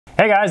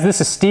Hey guys, this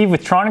is Steve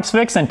with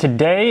TronicsFix, and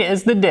today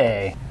is the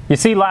day. You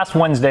see, last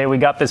Wednesday we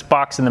got this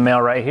box in the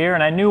mail right here,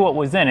 and I knew what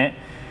was in it,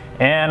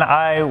 and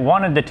I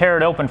wanted to tear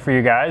it open for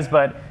you guys,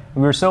 but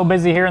we were so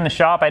busy here in the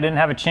shop I didn't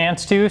have a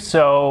chance to,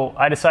 so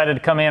I decided to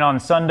come in on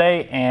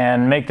Sunday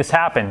and make this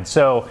happen.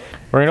 So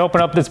we're gonna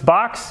open up this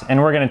box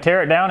and we're gonna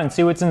tear it down and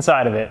see what's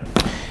inside of it.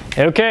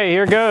 Okay,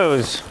 here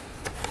goes.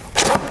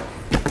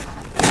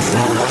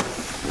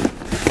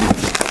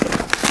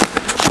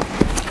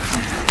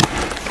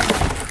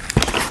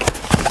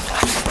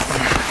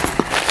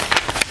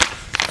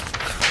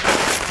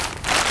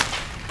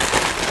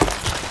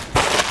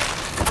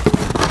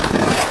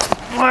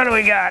 What do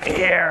we got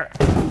here?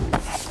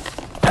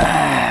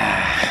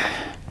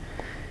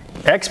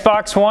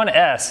 Xbox One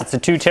S. It's a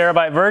 2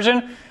 terabyte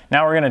version.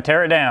 Now we're gonna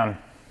tear it down.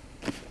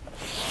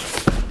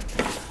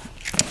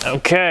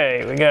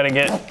 Okay, we gotta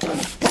get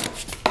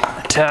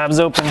the tabs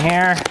open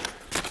here.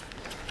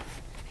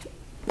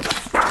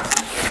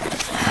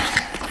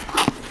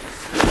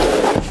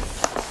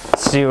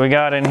 Let's see what we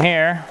got in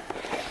here.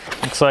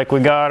 Looks like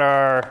we got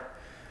our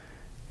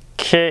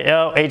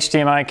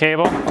HDMI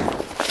cable.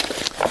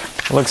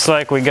 Looks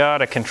like we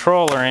got a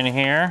controller in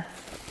here.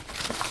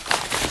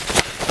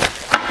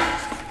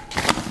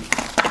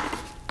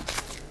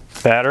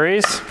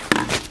 Batteries.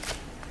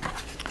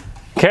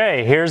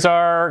 Okay, here's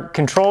our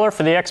controller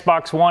for the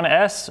Xbox One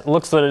S. It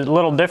looks a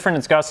little different.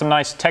 It's got some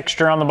nice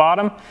texture on the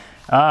bottom.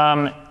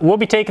 We'll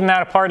be taking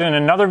that apart in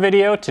another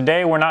video.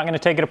 Today we're not going to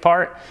take it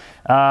apart,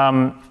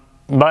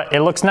 but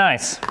it looks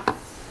nice.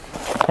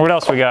 What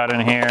else we got in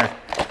here?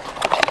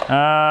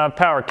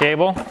 Power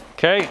cable.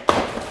 Okay.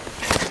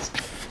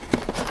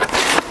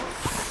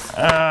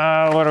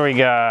 What do we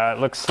got?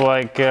 Looks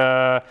like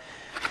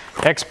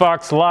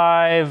Xbox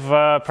Live,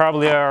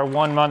 probably our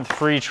 1 month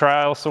free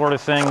trial sort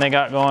of thing they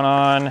got going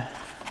on.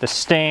 The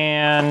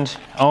stand,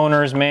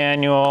 owner's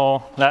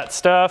manual, that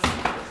stuff.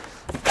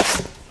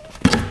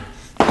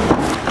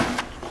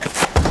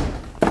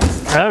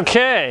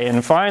 Okay,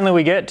 and finally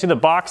we get to the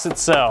box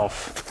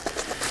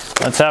itself.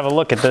 Let's have a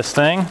look at this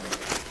thing.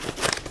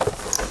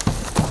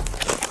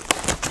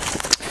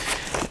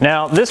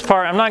 Now this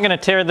part, I'm not going to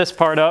tear this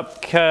part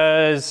up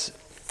because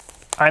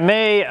I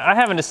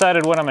haven't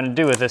decided what I'm going to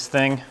do with this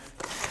thing.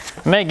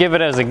 I may give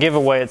it as a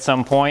giveaway at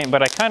some point,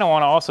 but I kind of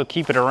want to also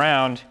keep it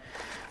around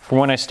for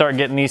when I start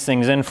getting these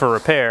things in for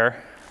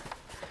repair.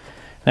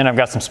 Then I've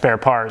got some spare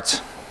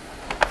parts.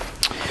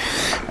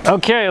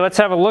 Okay, let's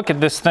have a look at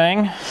this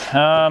thing. It's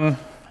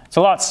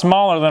a lot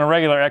smaller than a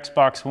regular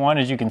Xbox One,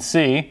 as you can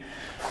see.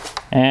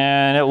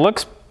 And it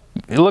looks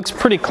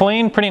pretty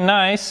clean, pretty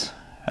nice.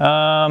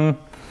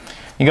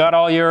 You got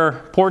all your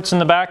ports in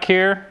the back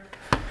here.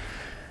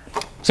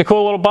 It's a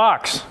cool little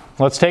box.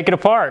 Let's take it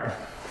apart.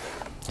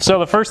 So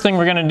the first thing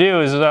we're gonna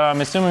do is,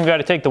 I'm assuming we've got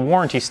to take the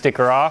warranty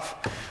sticker off.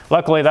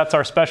 Luckily, that's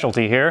our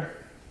specialty here.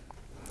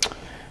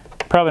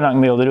 Probably not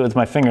gonna be able to do it with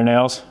my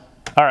fingernails.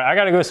 All right, I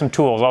gotta go with some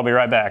tools. I'll be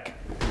right back.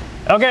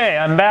 Okay,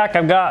 I'm back.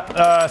 I've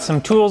got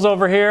some tools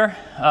over here.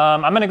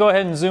 I'm gonna go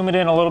ahead and zoom it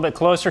in a little bit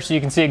closer so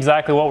you can see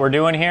exactly what we're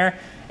doing here,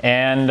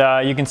 and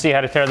you can see how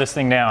to tear this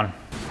thing down.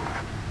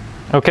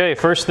 Okay,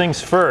 first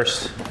things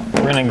first,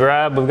 we've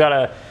got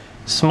a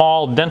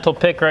small dental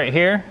pick right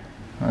here.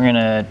 We're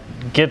gonna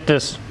get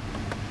this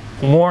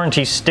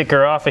warranty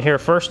sticker off of here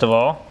first of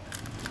all.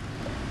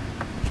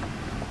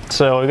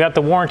 So we got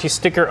the warranty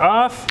sticker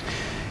off.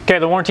 Okay,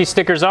 the warranty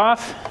sticker's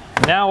off.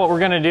 Now what we're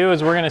gonna do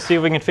is we're gonna see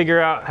if we can figure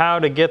out how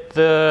to get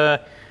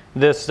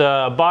this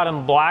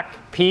bottom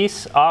black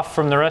piece off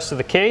from the rest of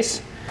the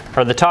case,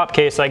 or the top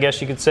case, I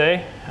guess you could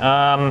say.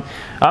 I'm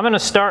gonna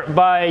start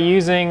by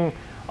using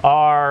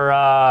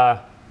our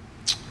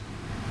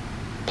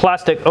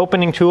plastic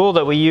opening tool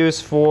that we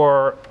use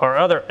for our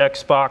other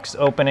Xbox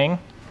opening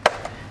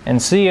and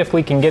see if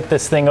we can get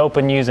this thing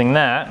open using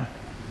that.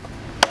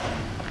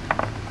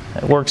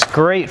 It works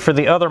great for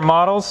the other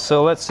models,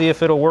 so let's see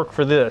if it'll work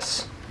for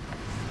this.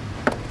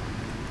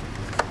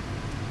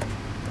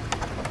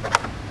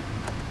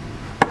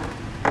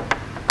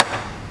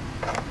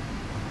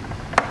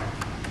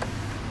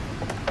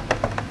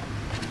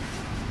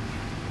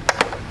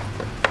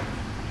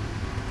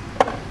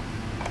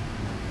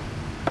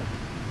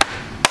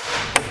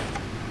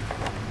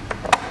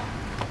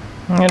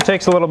 It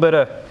takes a little bit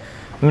of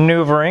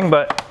maneuvering,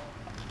 but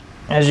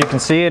as you can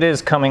see, it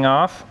is coming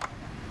off.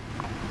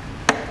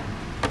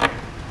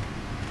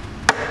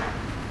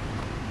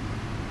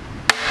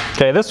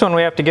 Okay, this one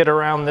we have to get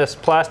around this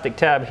plastic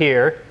tab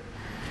here.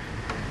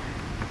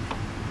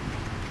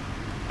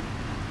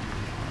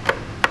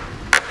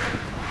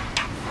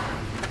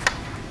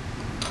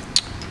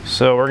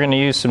 So we're going to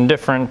use some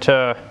different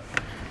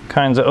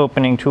kinds of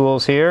opening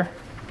tools here.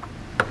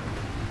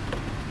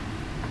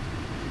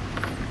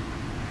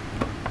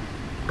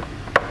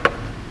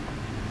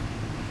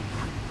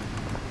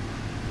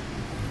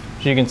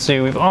 As you can see,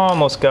 we've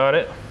almost got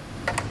it.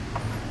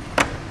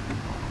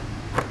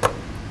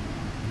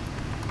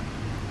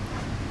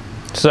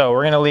 So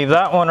we're going to leave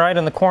that one right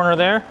in the corner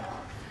there.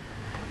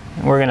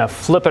 We're going to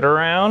flip it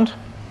around.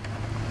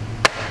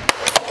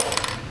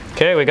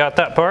 Okay, we got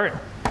that part.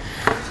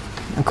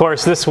 Of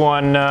course, this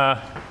one,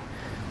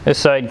 this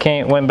side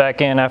went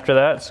back in after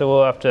that, so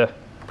we'll have to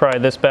pry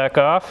this back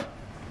off.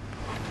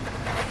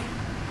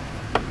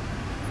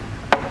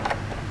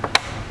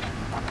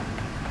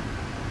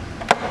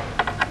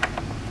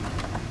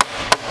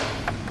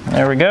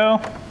 There we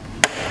go.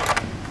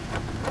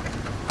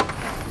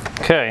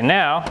 Okay,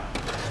 now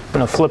I'm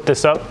going to flip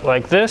this up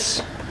like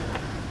this.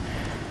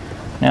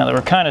 Now that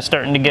we're kind of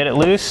starting to get it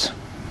loose.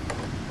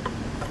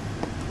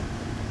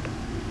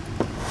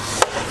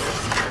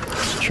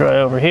 Let's try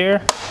over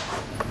here.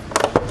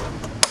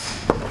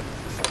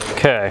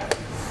 Okay.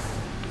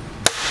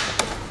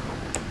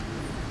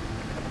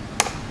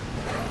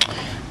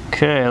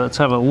 Okay, let's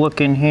have a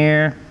look in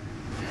here.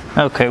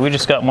 Okay, we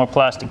just got more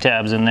plastic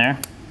tabs in there.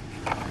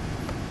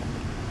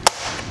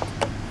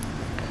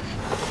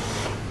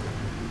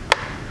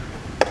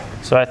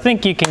 So I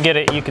think you can get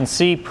it, you can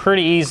see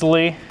pretty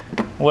easily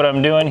what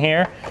I'm doing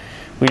here.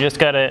 We just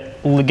got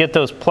to get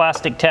those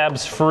plastic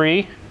tabs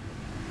free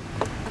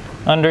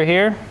under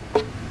here.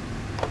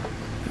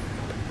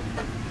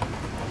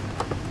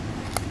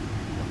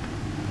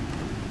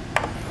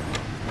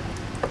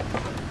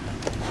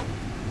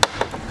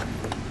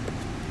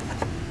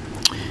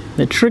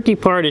 The tricky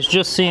part is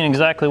just seeing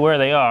exactly where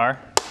they are.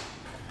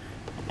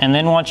 And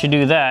then once you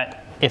do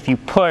that, if you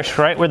push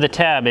right where the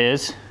tab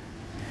is,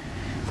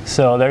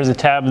 so there's a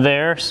tab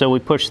there, so we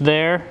push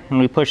there and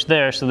we push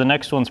there, so the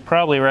next one's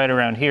probably right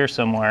around here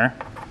somewhere.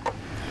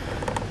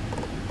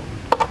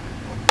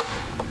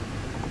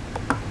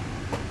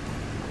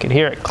 You can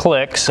hear it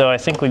click, so I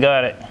think we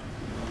got it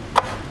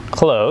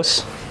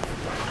close.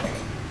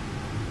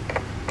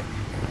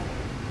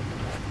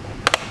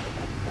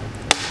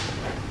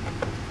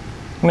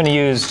 I'm going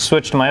to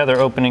switch to my other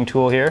opening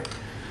tool here.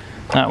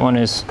 That one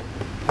is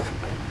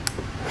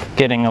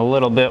getting a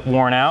little bit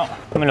worn out.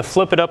 I'm going to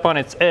flip it up on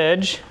its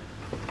edge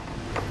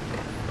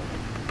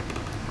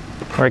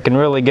where I can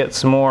really get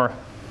some more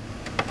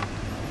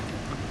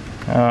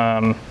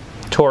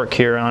torque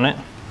here on it.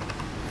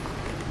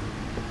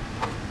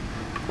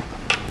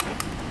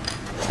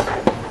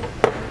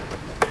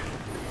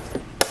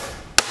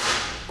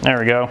 There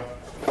we go.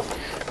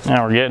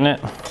 Now we're getting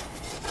it.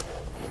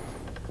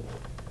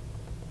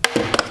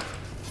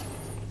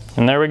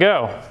 And there we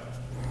go.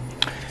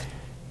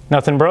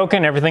 Nothing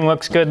broken, everything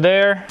looks good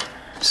there.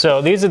 So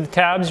these are the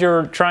tabs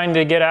you're trying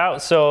to get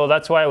out, so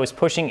that's why I was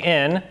pushing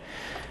in,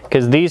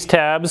 because these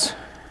tabs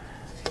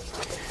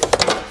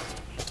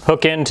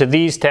hook into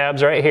these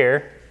tabs right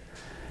here.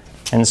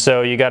 And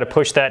so you got to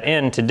push that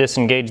in to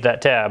disengage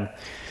that tab.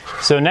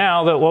 So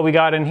now that what we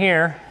got in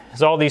here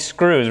is all these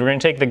screws. We're going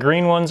to take the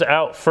green ones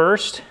out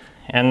first,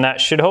 and that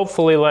should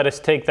hopefully let us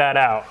take that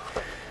out.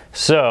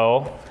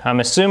 So I'm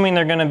assuming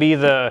they're going to be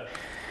the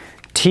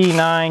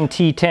T9,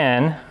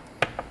 T10.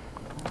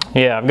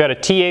 Yeah, I've got a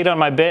T8 on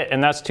my bit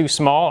and that's too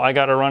small. I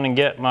got to run and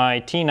get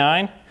my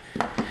T9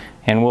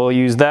 and we'll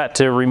use that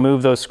to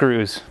remove those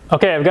screws.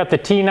 Okay, I've got the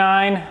T9.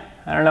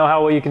 I don't know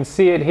how well you can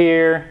see it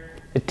here.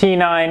 The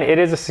T9, it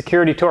is a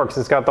security Torx.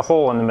 It's got the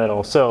hole in the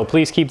middle. So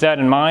please keep that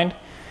in mind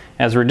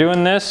as we're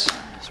doing this.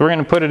 So we're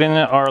going to put it in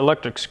our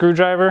electric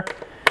screwdriver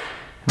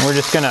and we're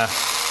just going to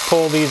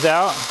pull these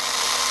out.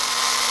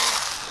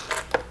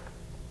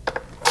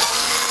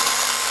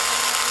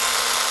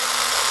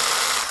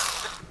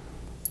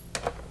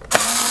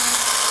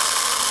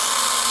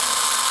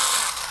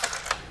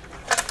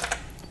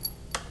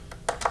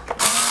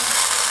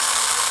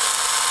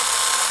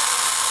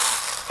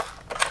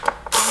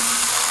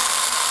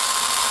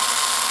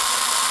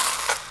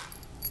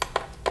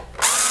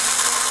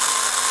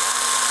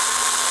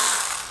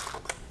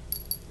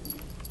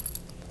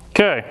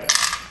 Okay,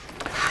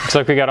 looks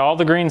like we got all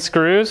the green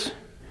screws.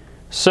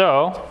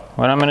 So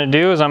what I'm going to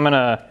do is I'm going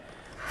to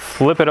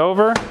flip it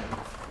over,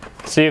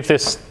 see if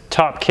this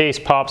top case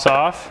pops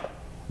off.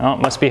 Oh,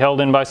 it must be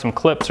held in by some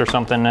clips or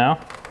something now.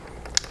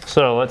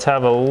 So let's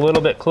have a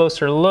little bit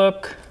closer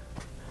look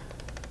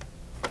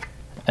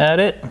at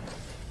it.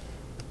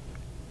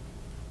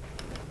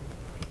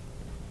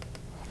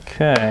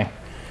 Okay,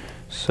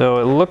 so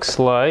it looks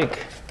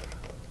like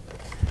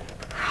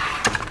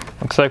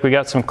we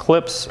got some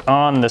clips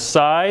on the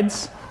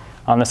sides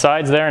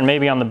there and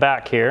maybe on the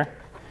back here.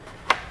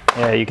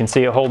 Yeah, you can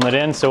see it holding it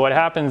in. So what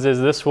happens is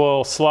this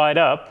will slide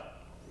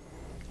up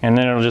and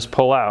then it'll just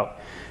pull out.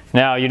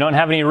 Now you don't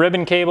have any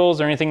ribbon cables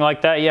or anything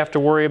like that you have to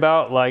worry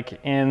about like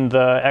in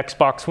the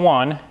Xbox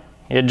One.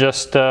 It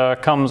just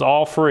comes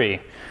all free.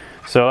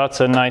 So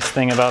that's a nice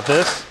thing about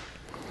this.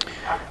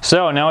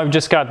 So now we've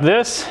just got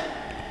this.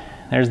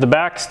 There's the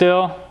back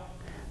still,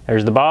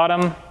 there's the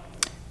bottom,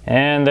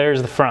 and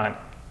there's the front.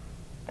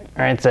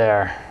 Right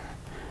there.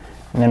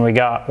 And then we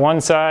got one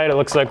side, it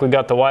looks like we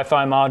got the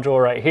Wi-Fi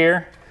module right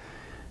here.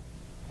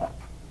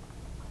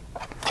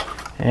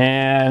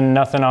 And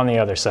nothing on the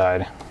other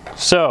side.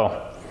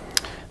 So,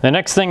 the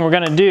next thing we're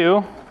going to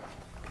do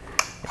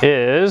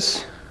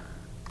is,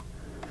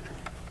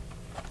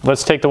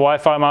 let's take the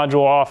Wi-Fi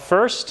module off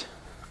first.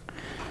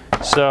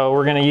 So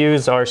we're going to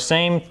use our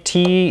same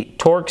Torx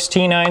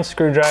T9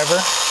 screwdriver.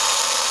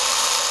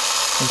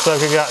 Looks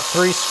like we got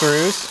 3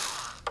 screws.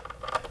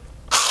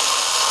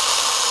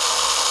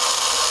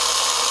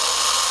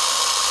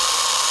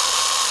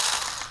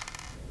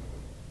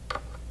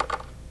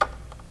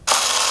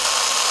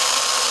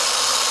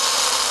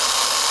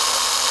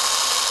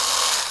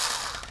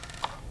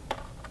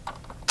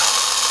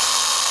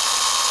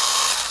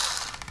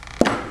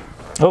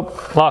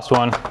 Oh, lost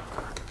one.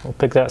 We'll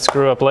pick that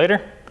screw up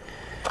later.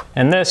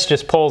 And this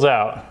just pulls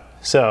out.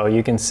 So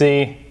you can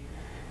see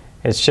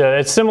it's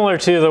similar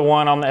to the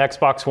one on the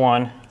Xbox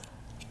One.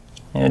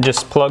 It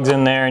just plugs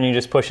in there and you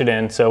just push it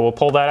in. So we'll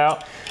pull that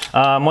out.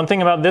 One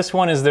thing about this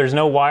one is there's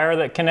no wire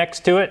that connects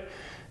to it.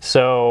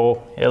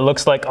 So it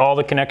looks like all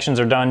the connections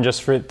are done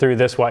just through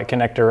this white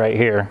connector right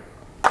here.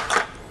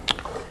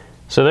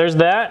 So there's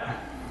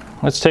that.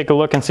 Let's take a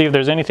look and see if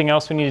there's anything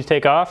else we need to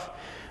take off.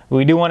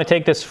 We do want to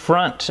take this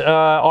front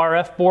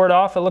RF board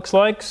off, it looks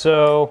like,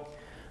 so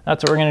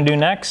that's what we're going to do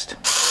next.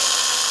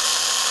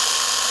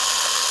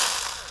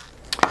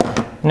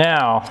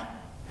 Now,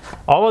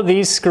 all of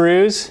these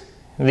screws,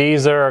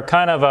 these are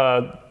kind of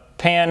a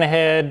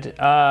panhead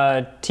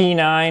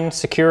T9,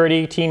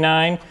 security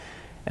T9.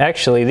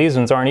 Actually, these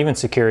ones aren't even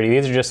security,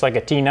 these are just like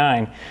a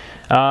T9.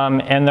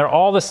 And they're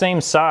all the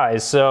same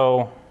size,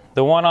 so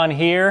the one on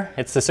here,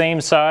 it's the same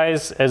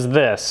size as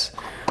this.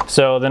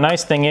 So the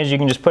nice thing is you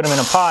can just put them in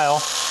a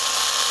pile.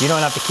 You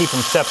don't have to keep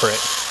them separate.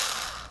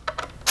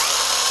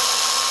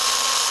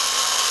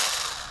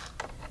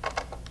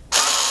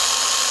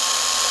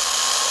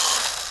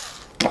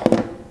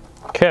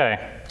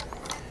 Okay,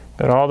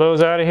 got all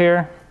those out of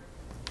here.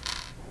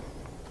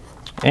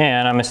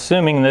 And I'm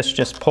assuming this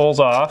just pulls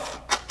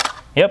off.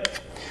 Yep,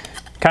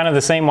 kind of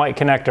the same white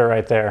connector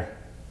right there.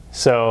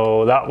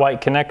 So that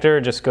white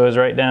connector just goes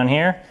right down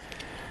here.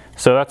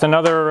 So that's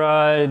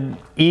another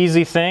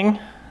easy thing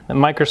that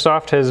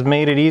Microsoft has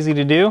made it easy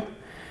to do.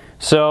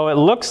 So it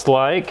looks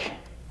like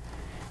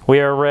we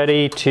are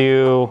ready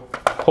to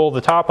pull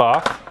the top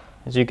off.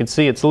 As you can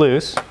see, it's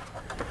loose.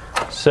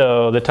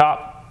 So the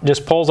top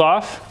just pulls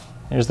off.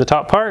 There's the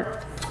top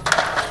part.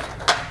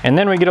 And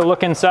then we get a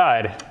look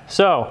inside.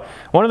 So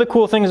one of the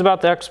cool things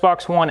about the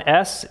Xbox One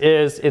S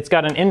is it's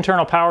got an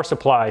internal power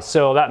supply.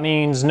 So that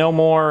means no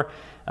more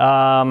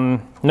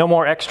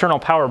external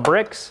power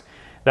bricks.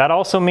 That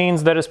also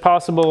means that it's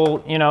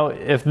possible, you know,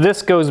 if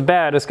this goes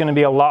bad, it's going to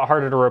be a lot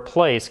harder to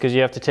replace because you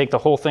have to take the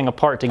whole thing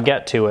apart to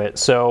get to it.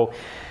 So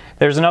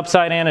there's an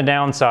upside and a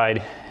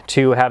downside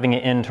to having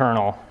it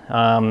internal.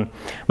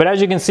 But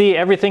as you can see,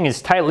 everything is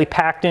tightly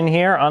packed in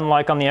here.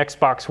 Unlike on the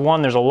Xbox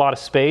One, there's a lot of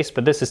space,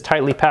 but this is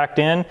tightly packed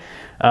in.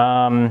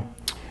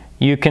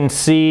 You can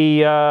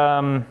see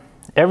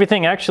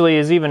everything actually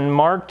is even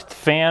marked: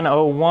 fan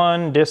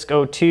 01, disk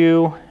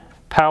 02,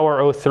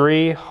 power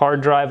 03,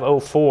 hard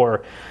drive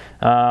 04.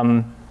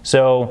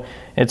 So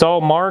it's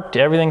all marked,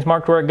 everything's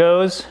marked where it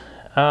goes.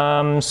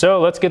 So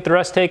let's get the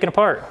rest taken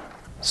apart.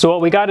 So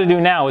what we got to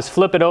do now is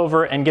flip it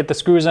over and get the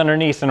screws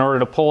underneath in order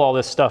to pull all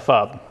this stuff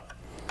up.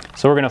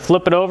 So we're going to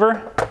flip it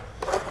over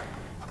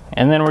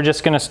and then we're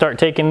just going to start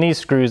taking these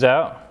screws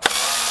out.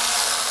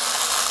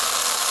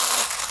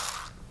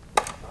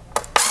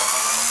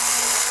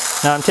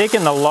 Now I'm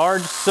taking the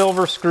large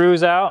silver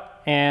screws out,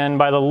 and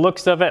by the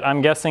looks of it,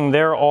 I'm guessing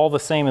they're all the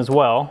same as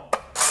well.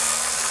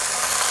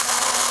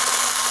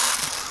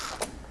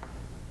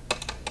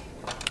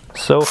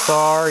 So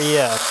far,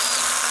 yes.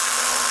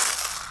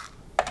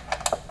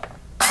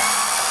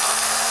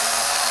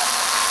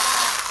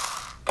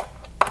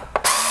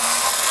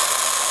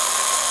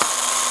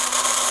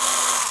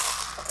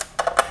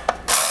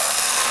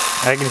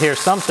 I could hear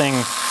something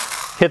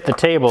hit the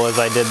table as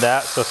I did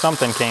that, so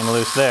something came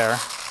loose there.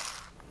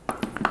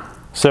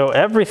 So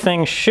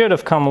everything should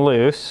have come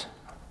loose.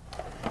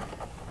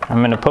 I'm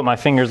going to put my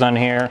fingers under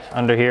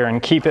here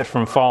and keep it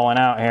from falling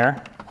out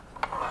here.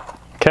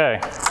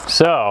 Okay,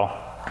 so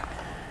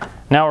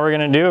now what we're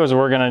going to do is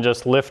we're going to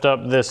just lift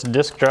up this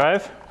disk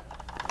drive.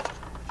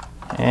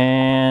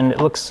 And it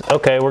looks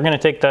okay. We're going to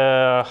take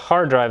the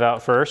hard drive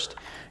out first.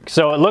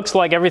 So it looks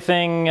like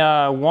everything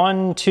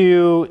 1,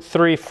 2,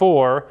 3,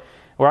 4.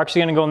 We're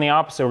actually going to go in the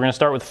opposite. We're going to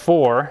start with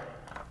 4.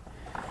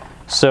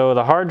 So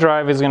the hard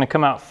drive is going to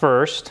come out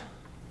first.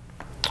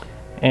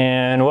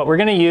 And what we're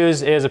going to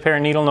use is a pair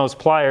of needle nose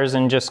pliers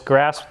and just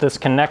grasp this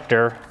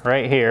connector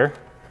right here.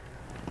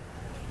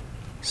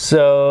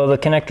 So the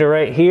connector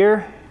right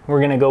here, we're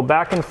going to go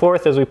back and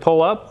forth as we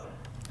pull up.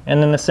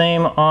 And then the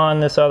same on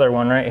this other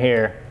one right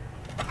here.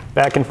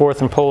 Back and forth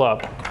and pull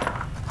up.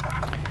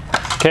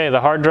 Okay, the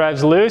hard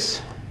drive's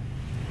loose.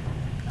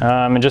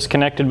 And just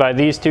connected by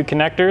these two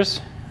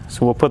connectors.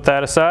 So we'll put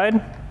that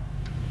aside.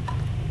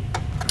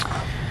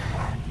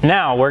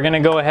 Now we're going to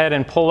go ahead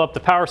and pull up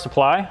the power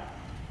supply.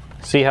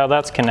 See how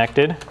that's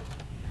connected.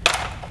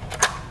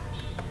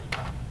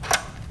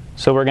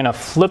 So we're going to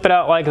flip it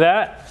out like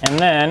that, and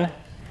then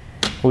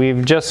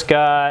we've just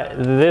got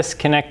this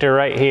connector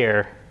right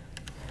here.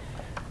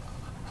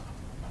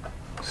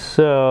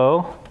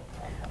 So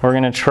we're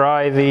going to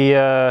try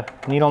the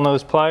needle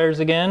nose pliers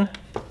again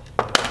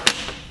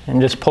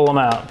and just pull them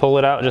out. Pull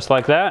it out just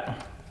like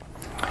that.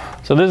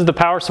 So So this is the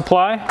power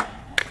supply,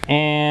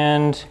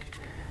 and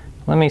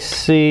let me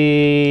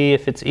see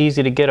if it's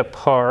easy to get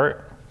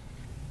apart.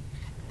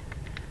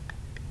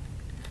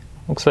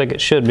 Looks like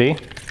it should be.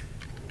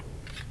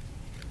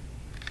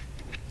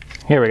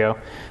 Here we go.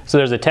 So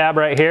there's a tab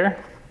right here.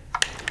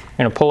 I'm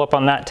going to pull up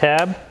on that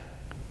tab,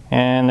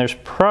 and there's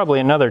probably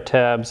another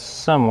tab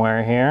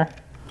somewhere here.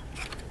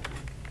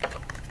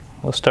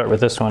 We'll start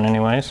with this one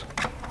anyways.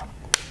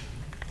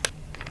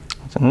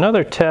 There's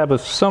another tab of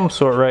some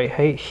sort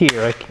right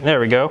here. There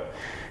we go.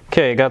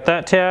 Okay, got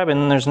that tab, and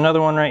then there's another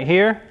one right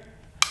here.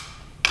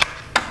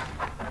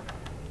 I'm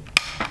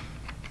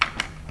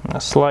going to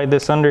slide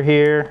this under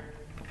here.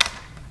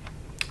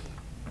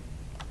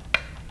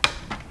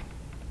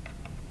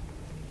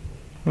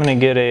 I'm going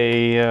to get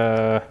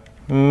a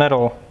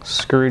metal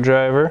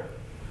screwdriver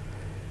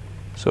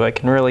so I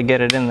can really get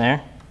it in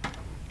there.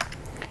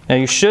 Now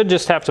you should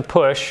just have to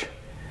push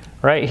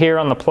right here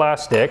on the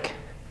plastic,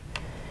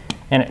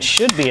 and it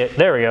should be,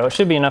 there we go, it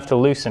should be enough to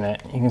loosen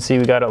it. You can see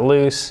we got it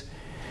loose.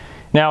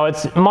 Now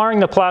it's marring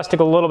the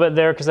plastic a little bit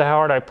there because of how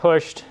hard I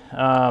pushed.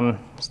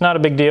 It's not a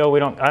big deal.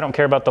 I don't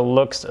care about the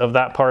looks of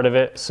that part of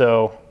it,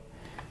 so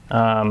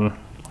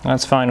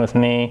that's fine with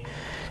me.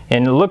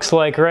 And it looks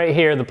like right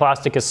here the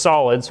plastic is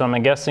solid, so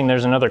I'm guessing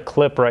there's another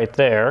clip right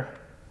there.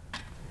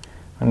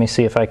 Let me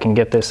see if I can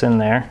get this in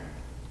there.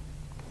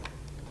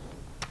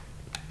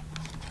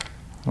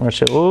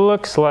 Which it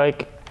looks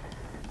like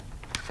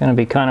it's going to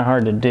be kind of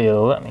hard to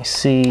do. Let me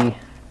see.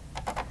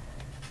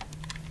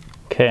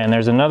 Okay, and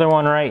there's another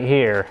one right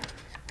here.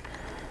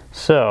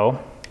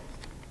 So,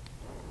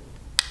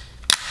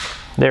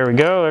 there we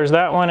go. There's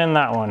that one and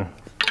that one.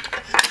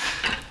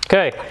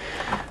 Okay.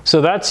 So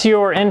that's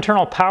your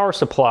internal power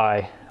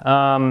supply.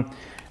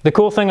 The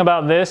cool thing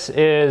about this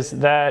is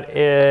that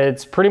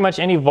it's pretty much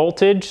any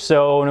voltage,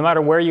 so no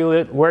matter where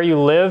you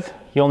live,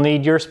 you'll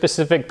need your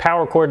specific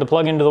power cord to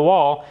plug into the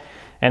wall,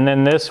 and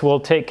then this will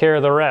take care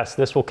of the rest.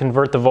 This will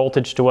convert the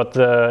voltage to what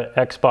the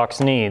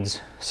Xbox needs.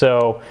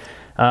 So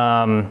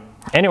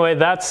anyway,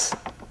 that's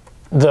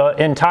the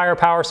entire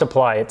power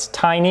supply. It's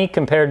tiny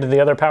compared to the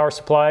other power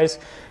supplies,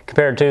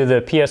 compared to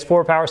the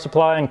PS4 power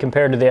supply, and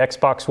compared to the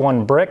Xbox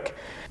One brick.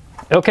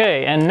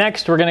 Okay, and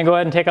next we're going to go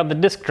ahead and take out the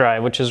disk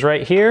drive, which is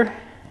right here.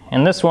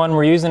 And this one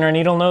we're using our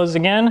needle nose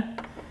again,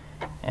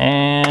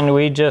 and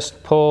we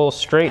just pull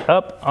straight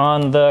up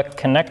on the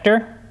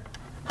connector.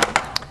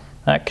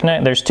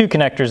 There's two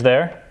connectors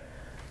there,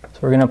 so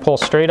we're going to pull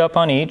straight up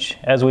on each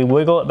as we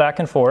wiggle it back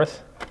and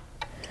forth.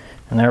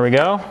 And there we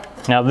go.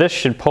 Now this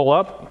should pull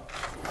up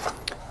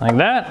like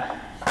that,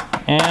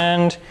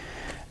 and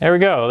there we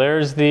go.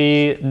 There's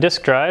the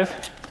disk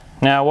drive.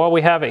 Now while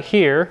we have it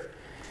here,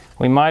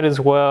 we might as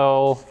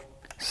well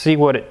see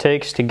what it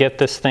takes to get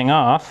this thing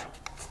off.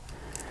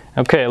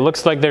 Okay, it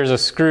looks like there's a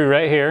screw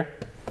right here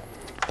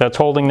that's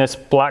holding this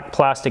black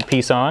plastic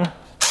piece on.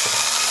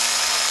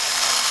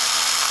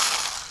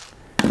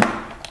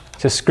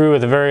 It's a screw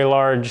with a very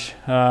large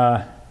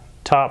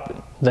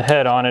top. The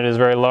head on it is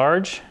very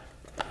large.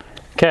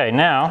 Okay,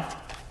 now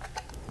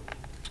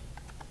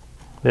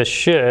this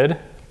should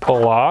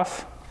pull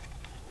off.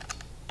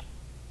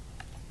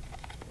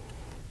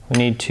 We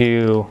need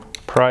to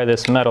pry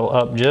this metal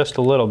up just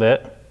a little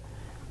bit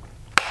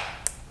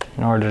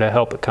in order to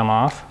help it come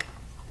off.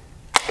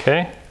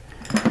 Okay,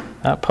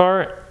 that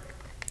part,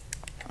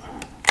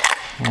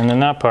 and then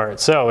that part.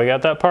 So we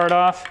got that part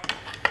off.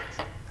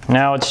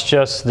 Now it's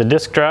just the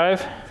disk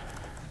drive.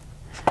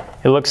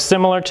 It looks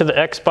similar to the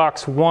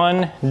Xbox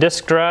One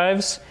disk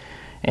drives,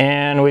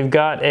 and we've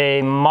got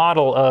a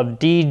model of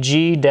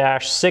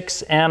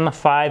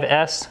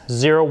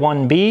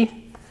DG-6M5S01B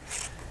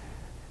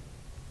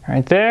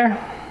right there.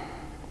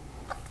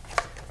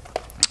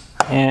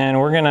 And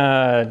we're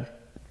gonna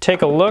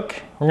take a look.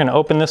 We're gonna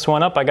open this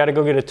one up. I gotta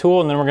go get a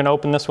tool, and then we're gonna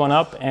open this one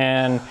up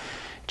and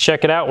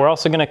check it out. We're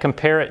also gonna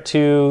compare it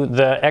to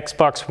the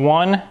Xbox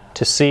One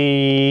to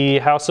see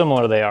how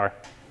similar they are.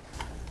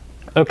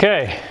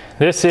 Okay,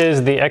 this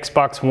is the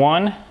Xbox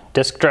One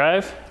disk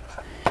drive.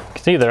 You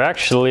can see they're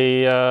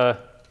actually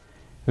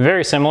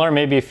very similar.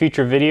 Maybe a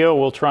future video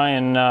we'll try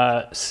and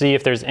see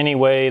if there's any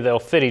way they'll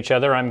fit each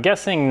other. I'm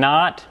guessing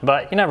not,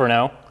 but you never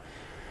know.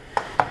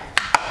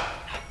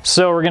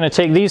 So we're going to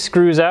take these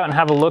screws out and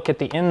have a look at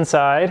the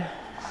inside.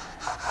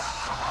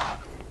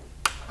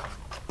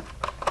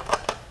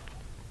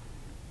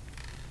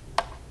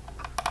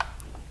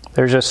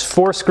 There's just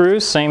 4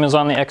 screws, same as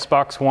on the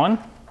Xbox One.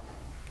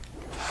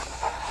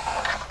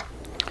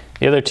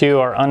 The other 2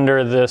 are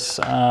under this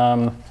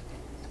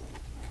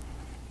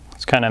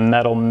it's kind of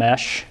metal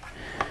mesh.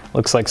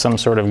 Looks like some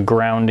sort of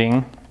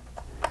grounding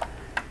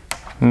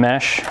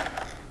mesh.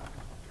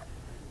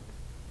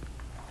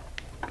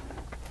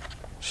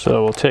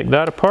 So we'll take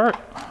that apart.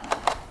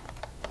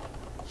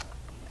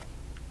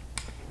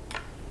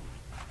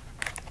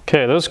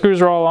 Okay, those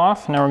screws are all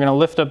off. Now we're going to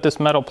lift up this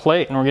metal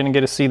plate and we're going to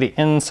get to see the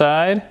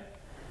inside.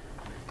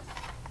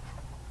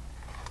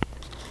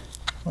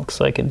 Looks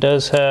like it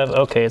does have,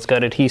 okay, it's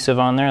got adhesive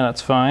on there,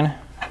 that's fine.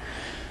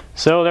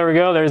 So there we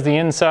go, there's the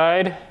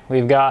inside.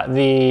 We've got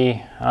the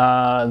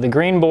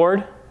green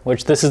board,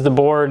 which this is the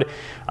board.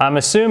 I'm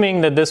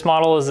assuming that this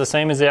model is the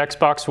same as the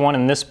Xbox One,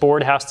 and this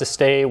board has to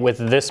stay with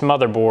this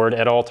motherboard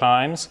at all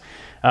times.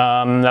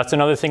 That's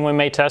another thing we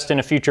may test in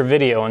a future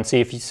video and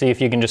see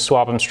if you can just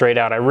swap them straight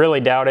out. I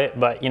really doubt it,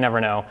 but you never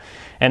know.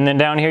 And then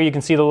down here you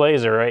can see the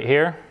laser right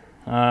here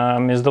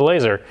is the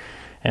laser.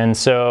 And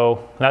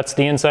so that's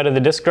the inside of the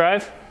disk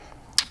drive.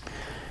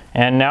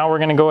 And now we're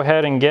gonna go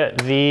ahead and get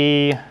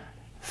the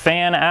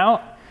fan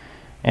out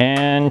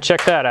and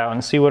check that out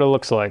and see what it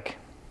looks like.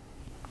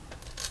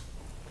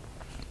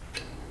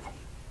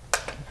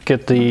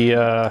 Get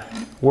the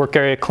work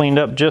area cleaned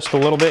up just a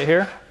little bit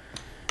here.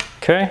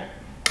 Okay,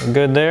 we're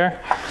good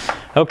there.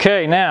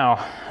 Okay,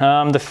 now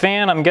the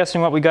fan, I'm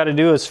guessing what we got to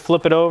do is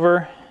flip it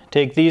over,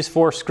 take these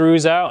 4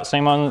 screws out,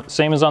 same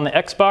as on the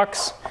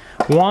Xbox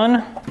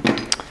One.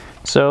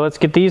 So let's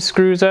get these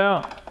screws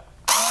out.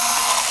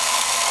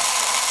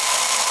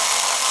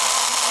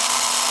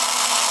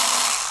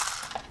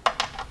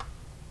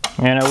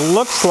 And it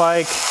looks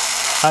like,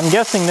 I'm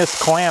guessing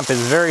this clamp is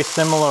very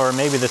similar or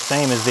maybe the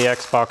same as the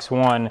Xbox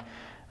One.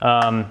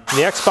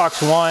 The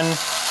Xbox One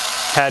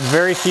had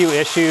very few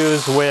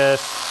issues with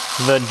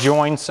the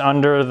joints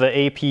under the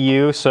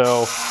APU,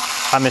 so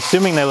I'm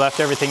assuming they left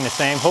everything the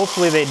same.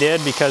 Hopefully they did,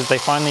 because they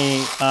finally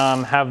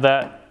have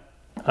that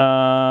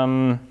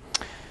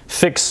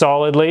fixed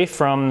solidly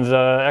from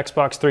the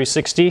Xbox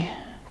 360.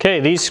 Okay,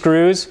 these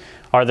screws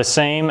are the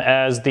same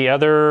as the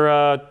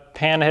other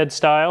pan head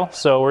style,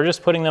 so we're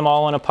just putting them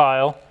all in a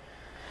pile.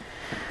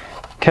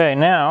 Okay,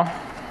 now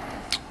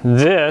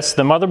the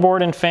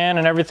motherboard and fan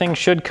and everything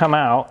should come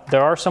out.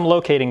 There are some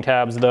locating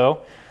tabs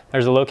though.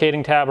 There's a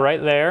locating tab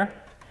right there,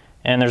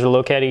 and there's a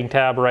locating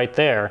tab right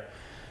there.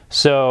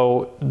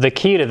 So the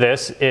key to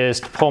this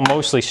is to pull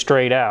mostly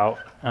straight out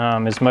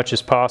as much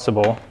as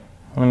possible.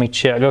 Let me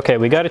check. Okay,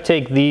 we got to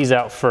take these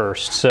out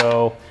first.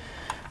 So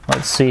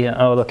let's see.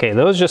 Oh, okay,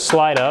 those just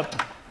slide up.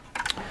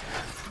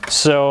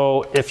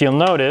 So if you'll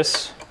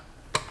notice,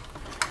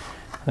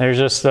 there's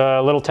just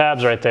little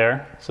tabs right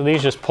there. So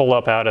these just pull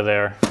up out of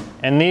there.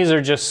 And these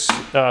are just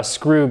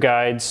screw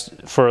guides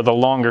for the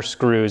longer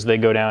screws. They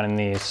go down in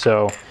these.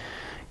 So,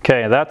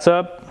 okay, that's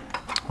up.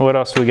 What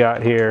else we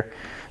got here?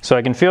 So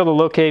I can feel the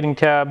locating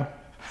tab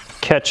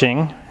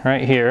catching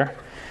right here.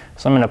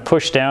 So I'm going to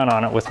push down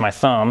on it with my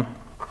thumb.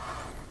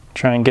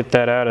 Try and get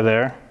that out of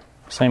there.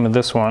 Same with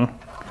this one.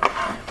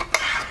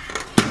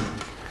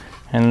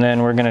 And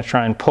then we're going to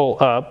try and pull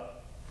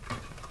up.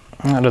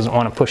 That doesn't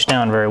want to push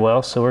down very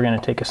well, so we're going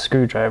to take a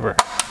screwdriver.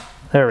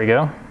 There we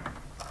go.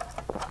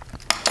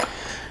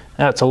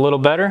 That's a little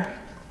better.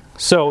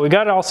 So we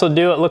got to also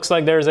do, it looks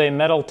like there's a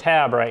metal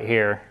tab right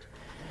here.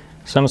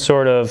 Some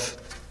sort of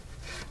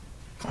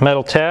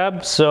metal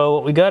tab. So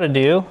what we got to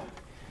do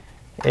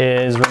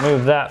is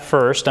remove that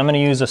first. I'm going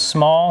to use a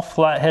small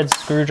flathead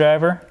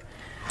screwdriver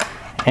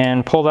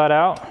and pull that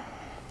out.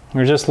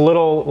 There's just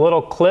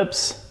little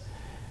clips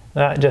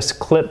that just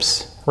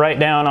clips right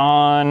down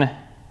on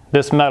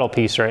this metal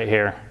piece right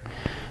here.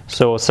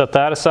 So we'll set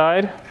that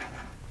aside.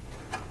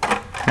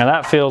 Now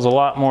that feels a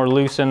lot more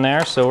loose in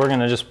there, so we're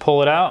gonna just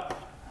pull it out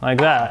like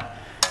that.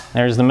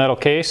 There's the metal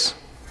case.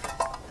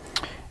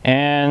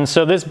 And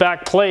so this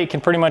back plate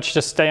can pretty much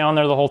just stay on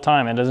there the whole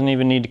time. It doesn't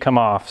even need to come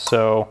off.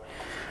 So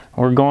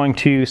we're going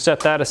to set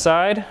that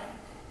aside.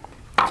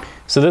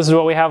 So this is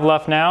what we have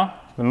left now,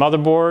 the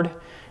motherboard,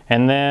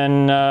 and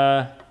then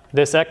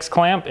this X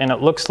clamp, and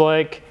it looks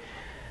like,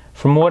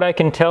 from what I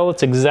can tell,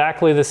 it's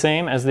exactly the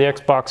same as the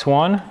Xbox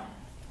One,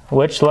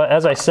 which,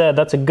 as I said,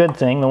 that's a good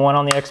thing. The one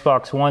on the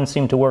Xbox One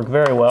seemed to work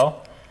very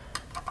well.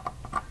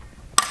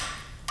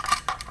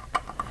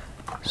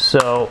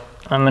 So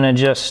I'm going to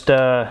just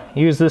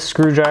use this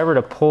screwdriver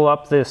to pull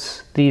up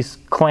these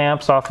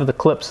clamps off of the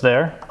clips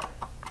there.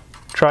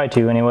 Try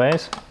to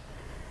anyways.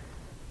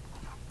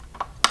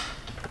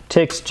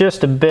 Takes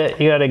just a bit.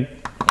 You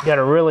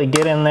gotta really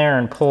get in there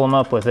and pull them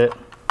up with it.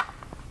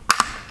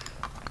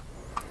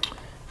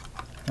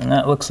 And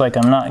that looks like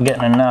I'm not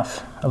getting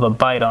enough of a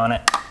bite on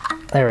it.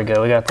 There we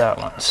go, we got that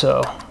one.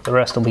 So the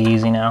rest will be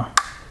easy now.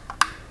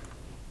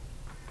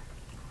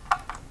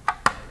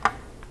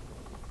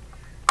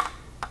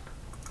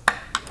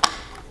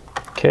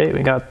 Okay,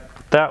 we got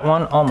that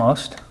one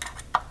almost.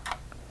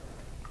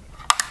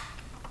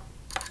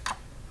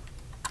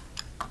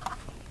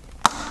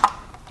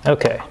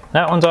 Okay,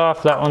 that one's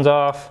off, that one's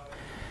off.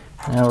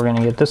 Now we're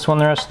gonna get this one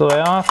the rest of the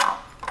way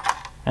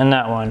off, and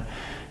that one.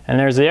 And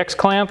there's the X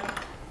clamp.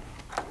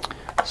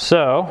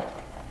 So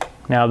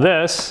now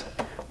this,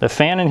 the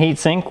fan and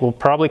heatsink will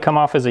probably come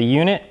off as a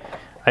unit.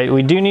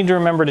 We do need to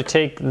remember to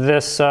take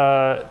this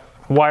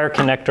wire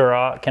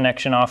connector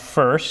connection off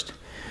first.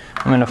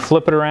 I'm going to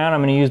flip it around.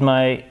 I'm going to use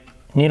my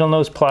needle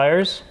nose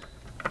pliers.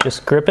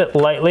 Just grip it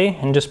lightly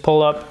and just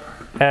pull up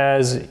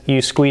as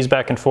you squeeze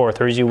back and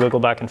forth, or as you wiggle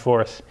back and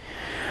forth.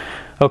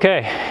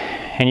 Okay,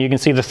 and you can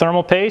see the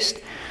thermal paste.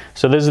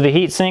 So this is the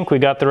heatsink. We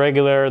got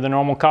the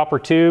normal copper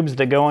tubes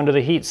that go into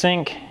the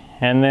heatsink.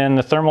 And then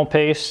the thermal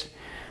paste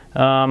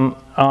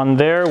on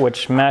there,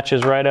 which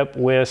matches right up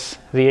with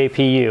the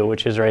APU,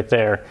 which is right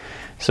there.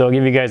 So I'll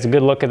give you guys a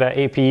good look at that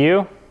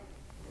APU.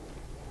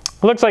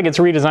 It looks like it's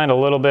redesigned a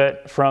little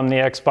bit from the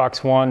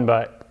Xbox One,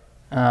 but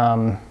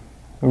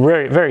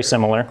very, very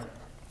similar.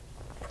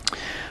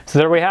 So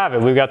there we have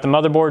it. We've got the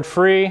motherboard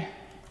free,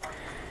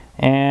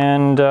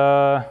 and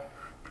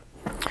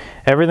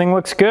everything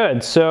looks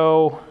good.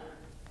 So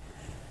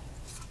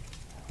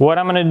what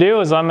I'm going to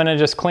do is I'm going to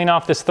just clean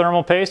off this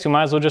thermal paste. We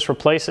might as well just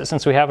replace it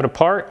since we have it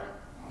apart.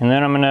 And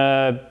then I'm going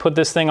to put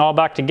this thing all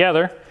back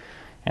together,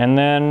 and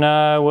then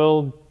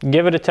we'll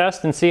give it a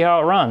test and see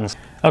how it runs.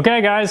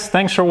 Okay guys,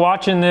 thanks for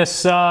watching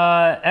this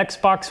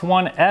Xbox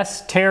One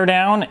S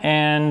teardown,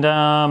 and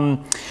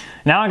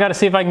now I got to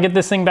see if I can get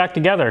this thing back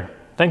together.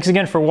 Thanks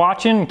again for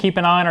watching. Keep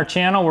an eye on our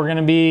channel. We're going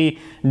to be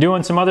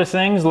doing some other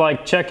things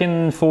like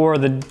checking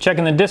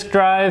the disk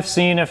drive,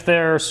 seeing if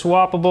they're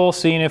swappable,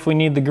 seeing if we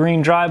need the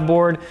green drive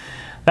board,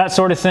 that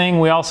sort of thing.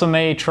 We also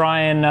may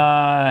try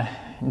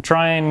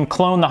and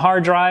clone the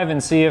hard drive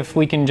and see if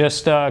we can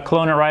just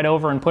clone it right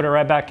over and put it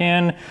right back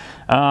in.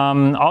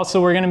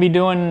 Also, we're going to be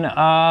doing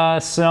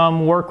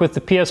some work with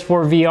the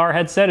PS4 VR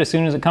headset as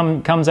soon as it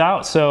comes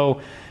out, so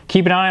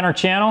keep an eye on our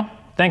channel.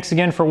 Thanks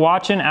again for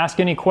watching. Ask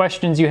any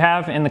questions you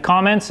have in the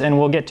comments and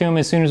we'll get to them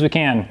as soon as we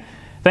can.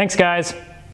 Thanks guys.